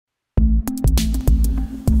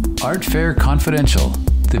Art Fair Confidential,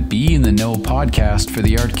 the Be in the Know podcast for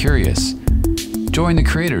the art curious. Join the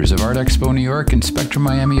creators of Art Expo New York and Spectrum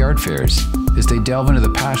Miami art fairs as they delve into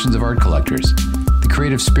the passions of art collectors, the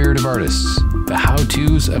creative spirit of artists, the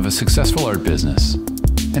how-tos of a successful art business,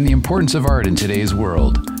 and the importance of art in today's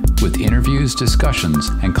world, with interviews, discussions,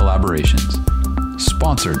 and collaborations.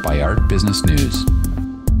 Sponsored by Art Business News.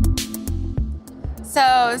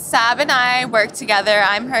 So Sab and I work together.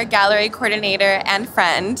 I'm her gallery coordinator and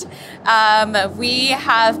friend. We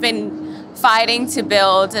have been fighting to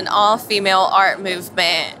build an all-female art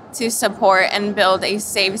movement to support and build a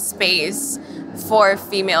safe space for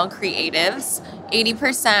female creatives.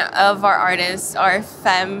 80% of our artists are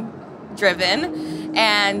femme-driven,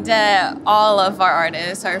 and all of our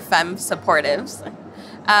artists are femme-supportives.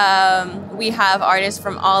 We have artists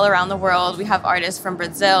from all around the world. We have artists from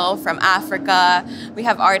Brazil, from Africa. We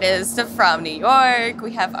have artists from New York.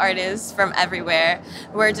 We have artists from everywhere.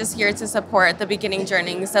 We're just here to support the beginning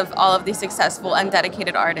journeys of all of these successful and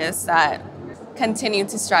dedicated artists that continue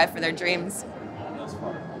to strive for their dreams.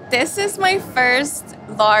 This is my first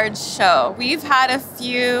large show. We've had a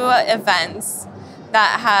few events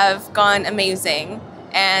that have gone amazing.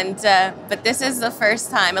 But this is the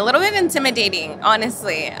first time. A little bit intimidating,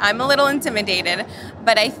 honestly. I'm a little intimidated,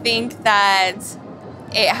 but I think that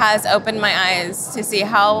it has opened my eyes to see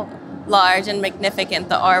how large and magnificent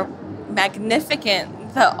the art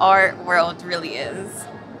world really is.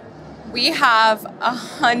 We have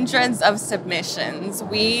hundreds of submissions.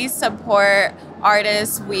 We support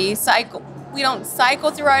artists. We don't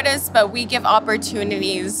cycle through artists, but we give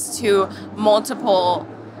opportunities to multiple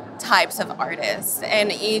types of artists,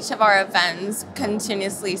 and each of our events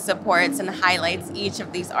continuously supports and highlights each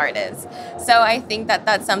of these artists. So I think that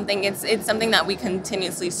that's something, it's something that we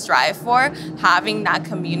continuously strive for, having that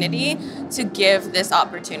community to give this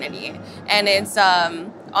opportunity. And it's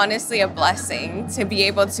honestly a blessing to be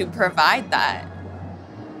able to provide that.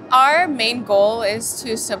 Our main goal is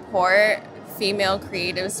to support female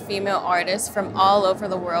creatives, female artists from all over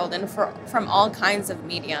the world and from all kinds of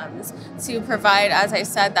mediums, to provide, as I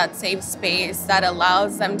said, that safe space that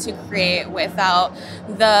allows them to create without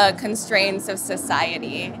the constraints of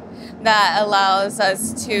society, that allows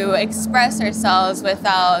us to express ourselves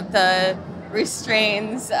without the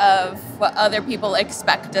restraints of what other people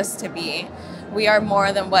expect us to be. We are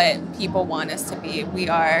more than what people want us to be. We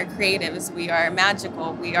are creatives, we are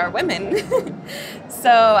magical, we are women.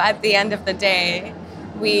 So at the end of the day,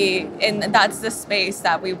 that's the space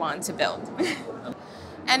that we want to build.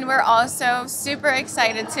 And we're also super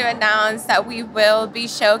excited to announce that we will be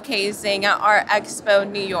showcasing at Art Expo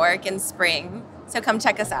New York in spring. So come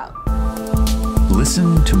check us out.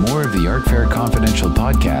 Listen to more of the Art Fair Confidential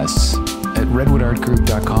podcasts at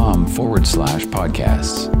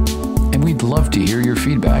redwoodartgroup.com/podcasts. And we'd love to hear your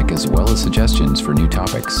feedback as well as suggestions for new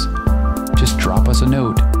topics. Just drop us a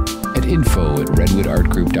note at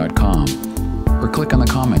info@redwoodartgroup.com or click on the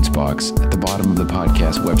comments box at the bottom of the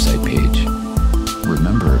podcast website page.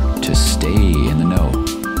 Remember to stay in the know.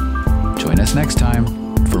 Join us next time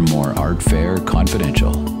for more Art Fair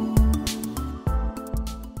Confidential.